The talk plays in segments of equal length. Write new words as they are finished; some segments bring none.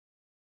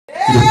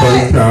the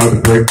first child to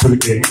break through the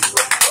gate.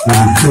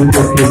 And super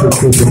proud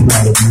of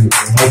you.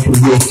 And hopefully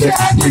you'll set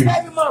the street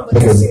for the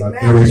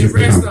generations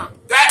to come.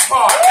 That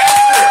part.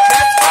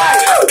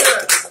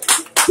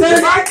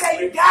 That's right.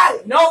 You got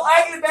it. No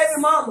ugly baby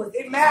mamas.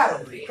 It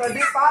matters. Because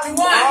this probably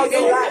all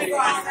your life.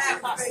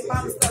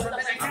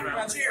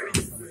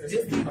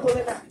 Just keep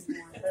pulling out.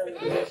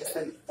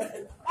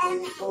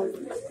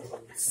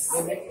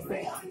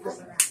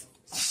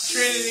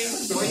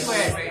 Trinity, where you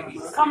at, baby?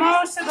 Come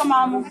on, sugar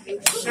mama.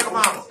 Sugar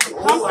mama.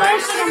 Come on,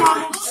 sugar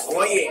mama.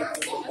 Oh yeah.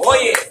 Oh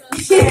yeah.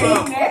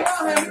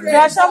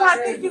 Yeah, show me how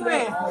thick you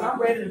is. I'm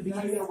ready to be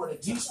here with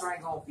a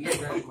G-string on for your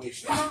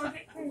graduation.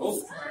 Okay.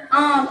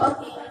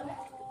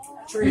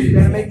 Trinity, you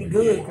better make it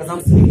good because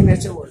I'm speaking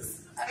at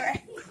yours.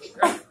 Alright.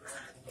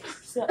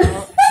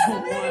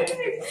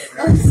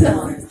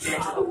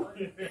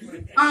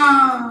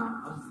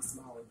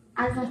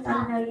 I just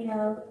thought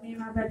me and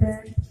my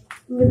brother,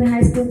 we was in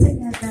high school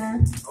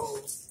together.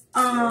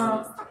 I'm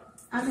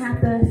gonna have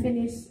to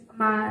finish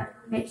my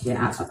next year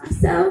out by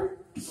myself.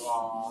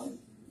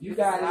 You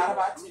got it. How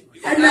about you?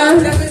 I know.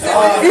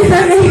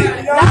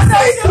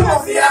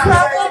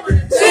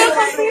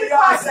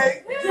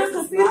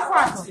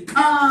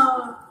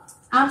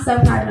 I'm so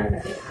proud of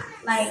him.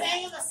 Like,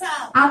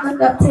 I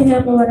look up to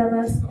him or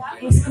whatever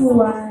in school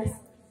wise.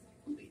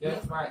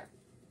 That's right.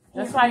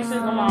 That's right, sugar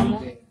mama.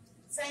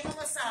 Sing him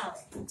a song.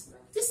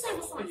 Just sing a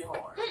song your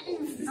heart.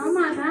 Oh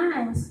my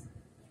gosh.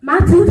 My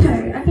tooth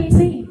hurt. I can't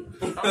sing.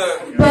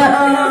 But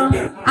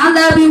I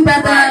love you,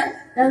 brother.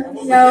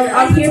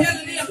 I'm here.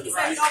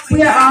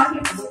 We are all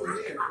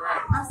here.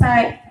 I'm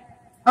sorry.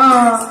 I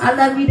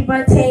love you,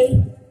 Donte.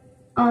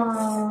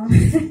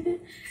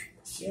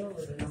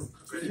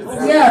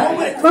 Yeah,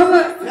 mama.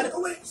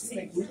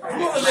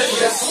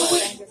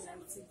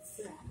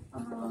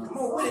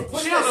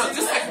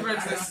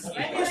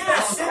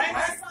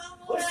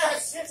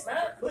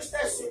 Push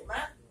that shit,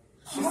 man.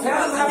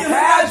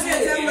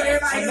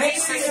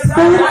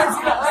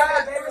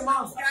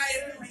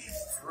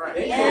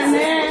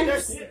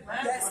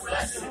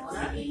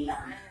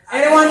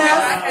 Anyone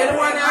else?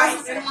 Anyone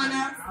else? Anyone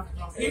else?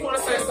 You want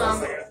to say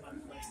something?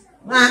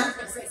 Huh?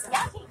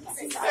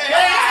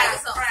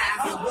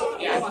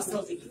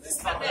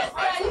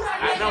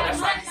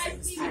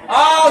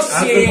 Oh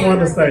I shit! just want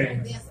to say,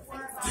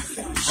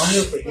 I'm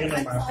here for any of my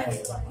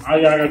family. All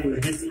y'all gotta do is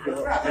hit me up.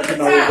 Let me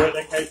know what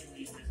that case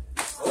is.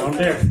 I'm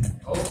there.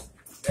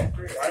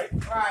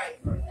 Right?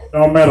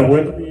 Don't matter what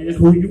it is,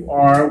 who you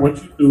are, what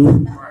you do.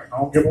 I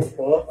don't give a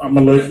fuck. I'm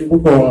gonna let you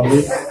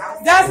regardless.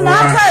 That's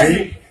my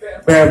cousin.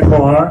 Bad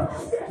part.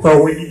 So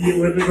when you get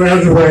ready to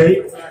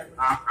graduate,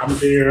 I'm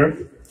there.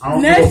 I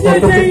don't give a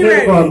fuck if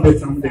it's fun,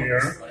 bitch. I'm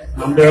there.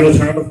 I'm there to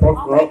turn the fuck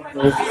up. So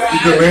you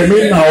can let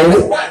me know.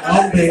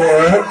 I'm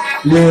there.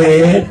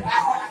 Red,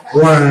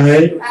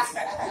 white.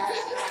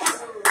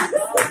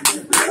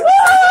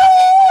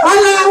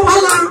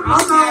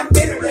 Hold on.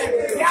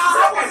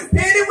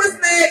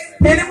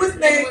 Penny was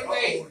next.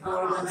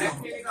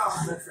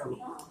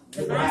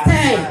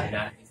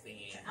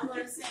 I'm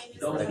going to sing this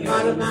from the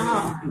bottom of my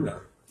heart.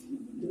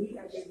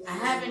 I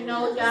haven't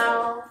known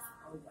y'all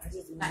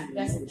like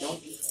yesterday,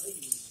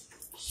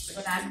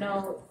 but I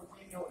know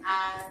in your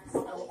eyes,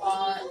 your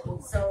heart, your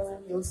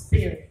soul, your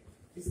spirit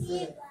is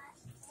good.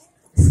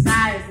 The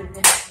sky is the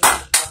limit.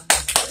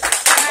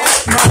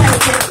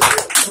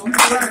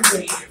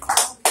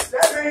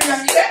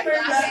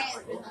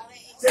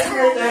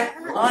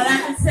 All I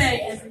can say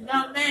is,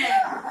 young man,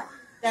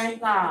 thank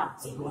God.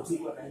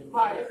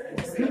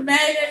 You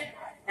made it,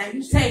 and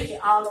you take it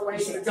all the way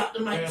there. That's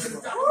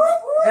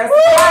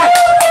right.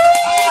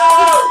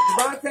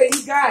 Donte,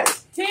 you got it.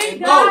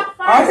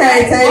 Okay,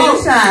 take your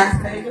shot.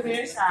 Take a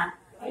big shot.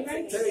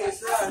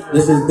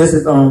 This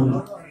is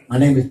my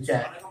name is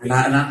Jack, and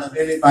I love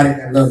anybody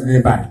that loves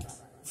anybody.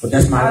 But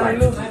that's my life.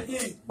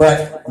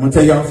 But I'm gonna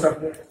tell y'all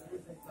something.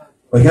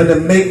 For him to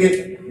make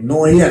it,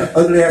 knowing he had an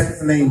ugly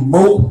ass named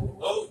Mo,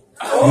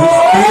 he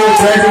still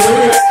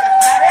graduated.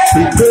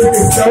 He put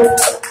himself,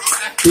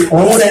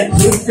 all that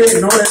history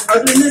and all that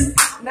ugliness.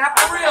 Now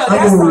for real, I'm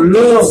gonna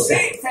love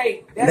that.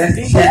 That's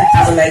Jack.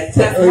 I'm like, I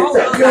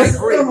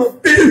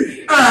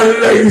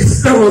love you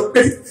so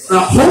much. I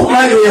hope I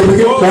live with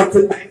you talk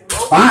tonight.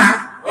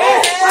 Bye.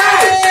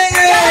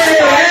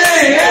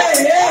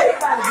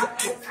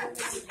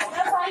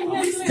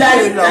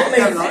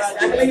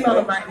 Jacqueline on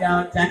the mic,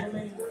 y'all.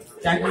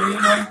 Jacqueline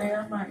on the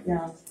mic,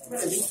 y'all.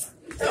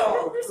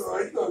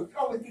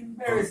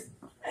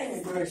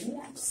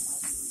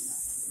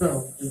 So,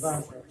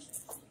 Devontae,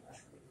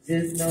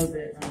 just know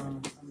that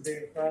I'm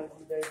very proud of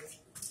you, baby.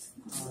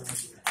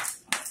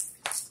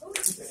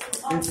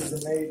 This is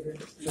amazing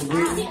to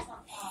witness.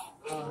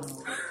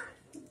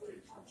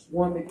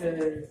 One,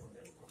 because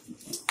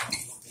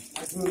I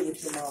grew with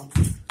your mom.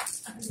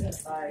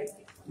 Like,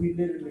 we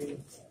literally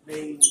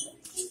made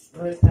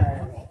good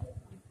time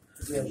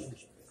together.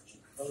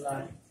 So,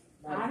 like,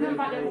 I know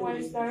about that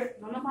boy skirt.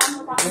 I know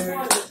about the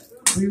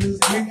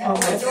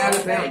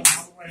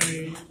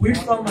we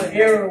from an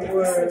era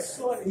where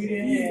we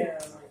didn't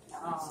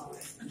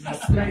have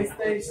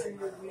PlayStation,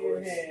 we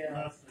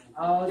have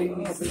all these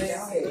blessings. We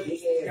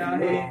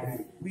had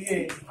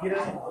to get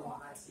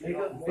up, make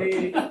up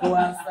bed, go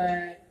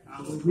outside.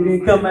 We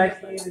didn't come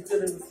back in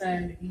until it was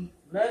time to eat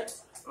lunch.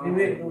 Then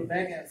we had to go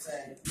back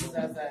outside. We was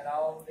outside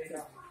all day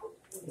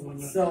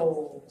long.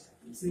 So,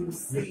 to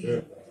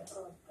see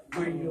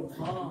where your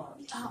mom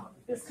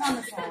It's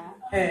coming time.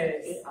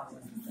 has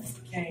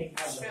came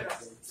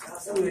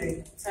to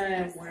a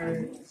time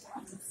where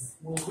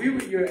when we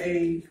were your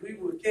age, we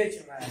were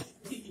catching right.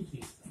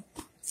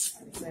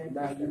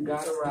 Now you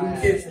got it We right.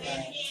 were catching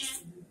right.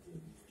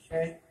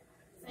 Okay?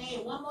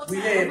 We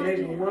had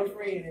maybe one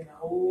friend in the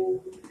whole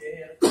group that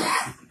had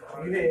a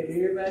car. You had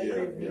everybody that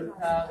had a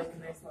car that can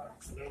next car.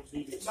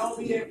 Don't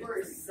be that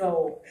person.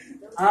 So,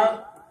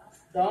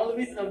 the only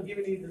reason I'm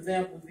giving these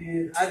examples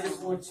is I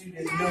just want you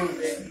to know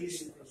that it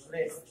is a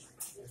blessing.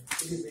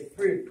 It is a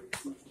privilege.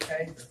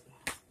 Okay?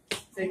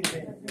 Take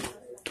advantage of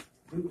it.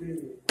 Do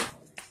good.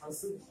 I'm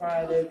super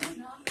proud of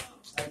you.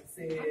 Like I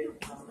said,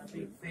 I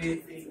think Fed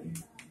said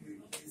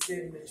you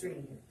setting the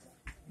trend.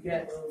 You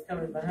got those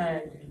coming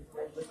behind you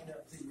that looking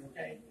up to you,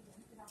 okay?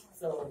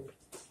 So,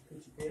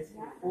 put your best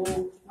foot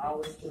forward.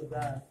 Always put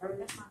God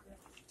first.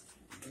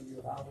 And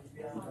you'll always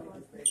be on the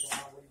right place. You'll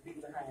always be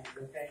behind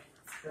you, okay?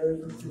 Third,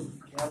 you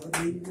never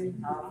leave me.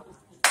 I'll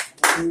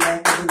do what I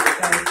can do,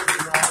 okay?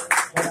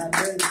 But I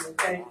love you,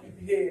 okay?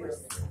 Keep your head up.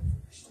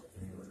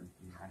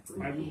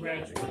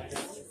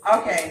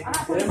 Okay,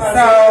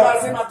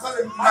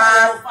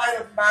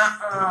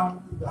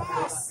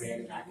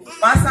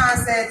 my son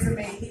said to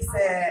me, he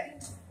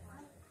said,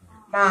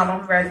 "Mom,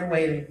 I'm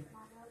graduating."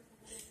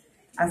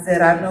 I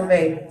said, "I know,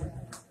 baby."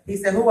 He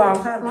said, "Who all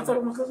coming?"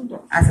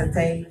 I said,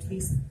 "Tay."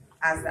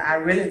 I said, "I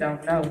really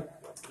don't know."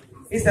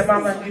 He said,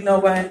 "Mama, you know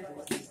what?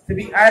 To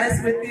be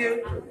honest with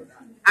you,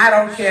 I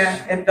don't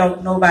care if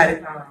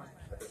nobody comes."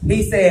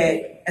 He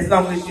said, "As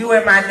long as you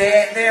and my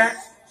dad there,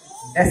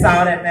 that's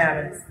all that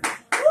matters."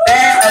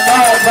 That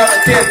alone brought a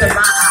tear to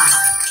my eyes.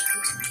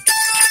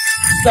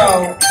 So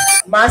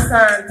my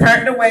son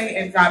turned away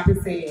and dropped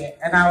his head.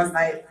 And I was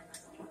like,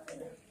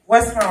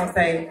 "What's wrong,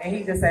 Tay?" And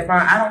he just said,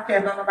 "Mom, I don't care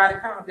if nobody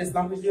comes. As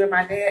long as you and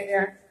my dad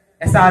there,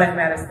 that's all that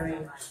matters to me."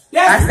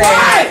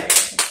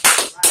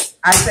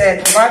 I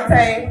said,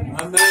 "Donte,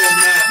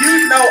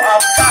 you know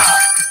off top,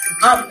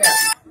 I'm there.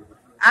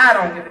 I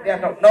don't give a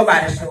damn. Don't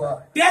nobody show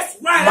up." That's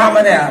right.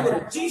 Mama there.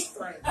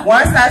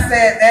 Once I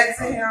said that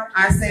to him,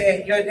 I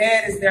said, "Your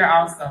dad is there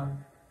also.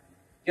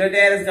 Your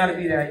dad is going to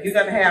be there. You're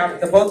going to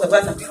have the both of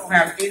us if you don't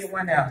have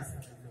anyone else.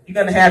 You're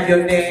going to have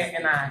your dad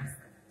and I."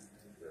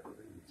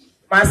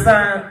 My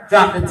son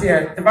dropped a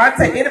tear.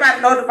 Donte,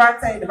 anybody know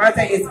Donte?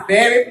 Donte is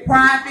very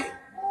private.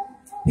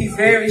 He's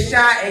very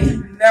shy and he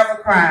never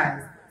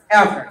cries.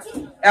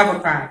 Ever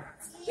cries.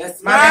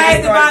 That's My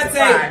right,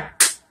 Donte.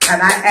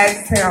 And I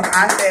asked him,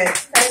 I said,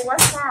 "Hey,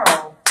 what's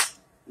wrong?"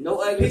 No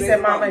ugly. He said,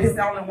 "Mama, it's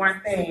only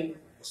one thing."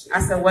 I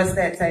said, "What's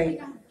that,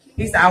 Tay?"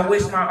 He said, "I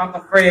wish my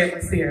Uncle Fred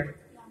was here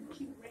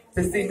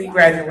to see me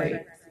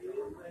graduate."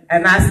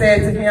 And I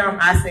said to him,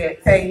 I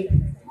said, "Tay,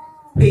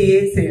 he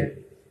is here.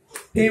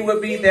 He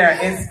will be there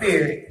in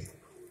spirit."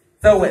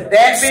 So with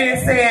that being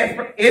said,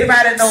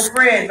 anybody know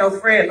Fred? Know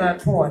Fred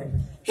love 20.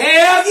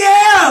 Hell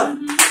yeah!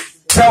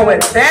 So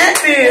with that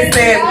being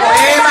said,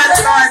 everybody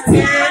start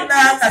tearing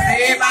up because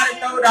everybody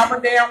know that I'm a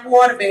damn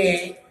water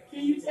bag.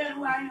 Can you tell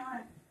who I am?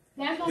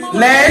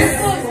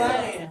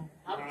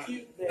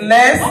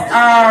 Let's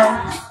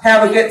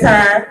have a good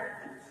time.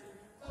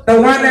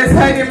 The one that's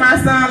hugging my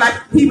son like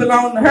he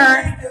belongs to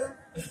her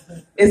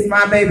is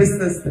my baby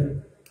sister.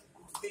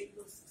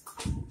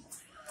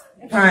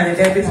 Honey,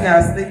 that bitch got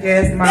a slick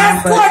ass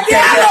mind, but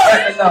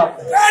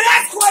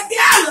That's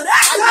Cordella.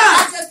 That's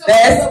her.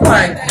 that's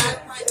fine.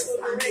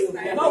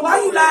 No, why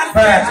you lying?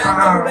 But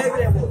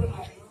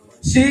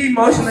she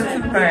emotional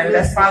too, honey.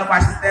 That's probably why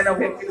she stand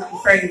over here feeling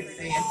crazy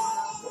then.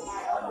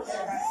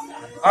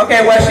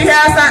 Okay, well, she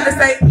has something to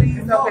say,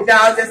 please. No, could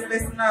y'all just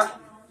listen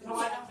up?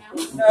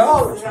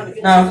 No.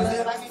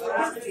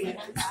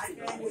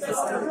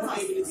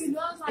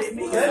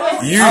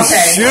 You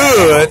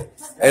should,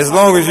 as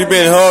long as you've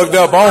been hugged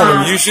up on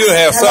them, you should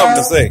have something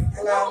to say.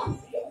 Hello.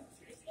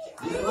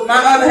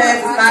 My other hand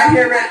is not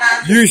here right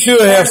now. You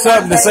should have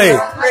something to say.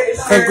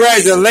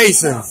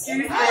 Congratulations.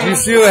 You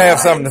should have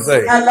something to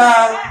say.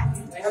 Hello.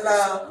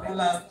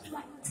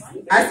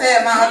 I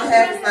said my other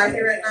half is not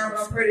here right now, but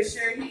I'm pretty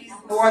sure he's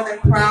more than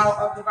proud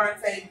of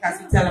Donte because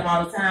he tell him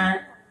all the time.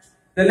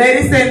 The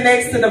lady sitting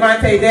next to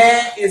Donte's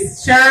dad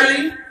is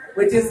Shirley,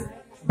 which is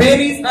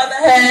Benny's other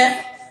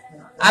half.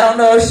 I don't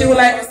know if she would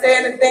like to say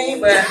anything,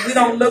 but we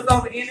don't look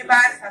over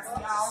anybody because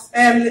we're all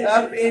family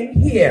up in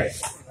here.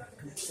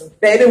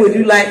 Baby, would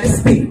you like to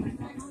speak?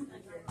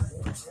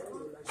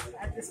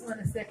 I just want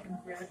to say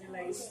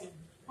congratulations.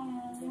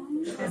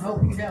 I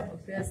hope you have the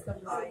best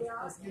of life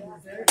because you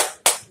deserve it.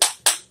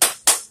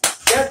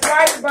 That's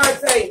right,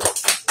 Donte.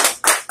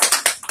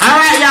 All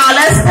right, y'all,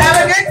 let's have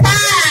a good time.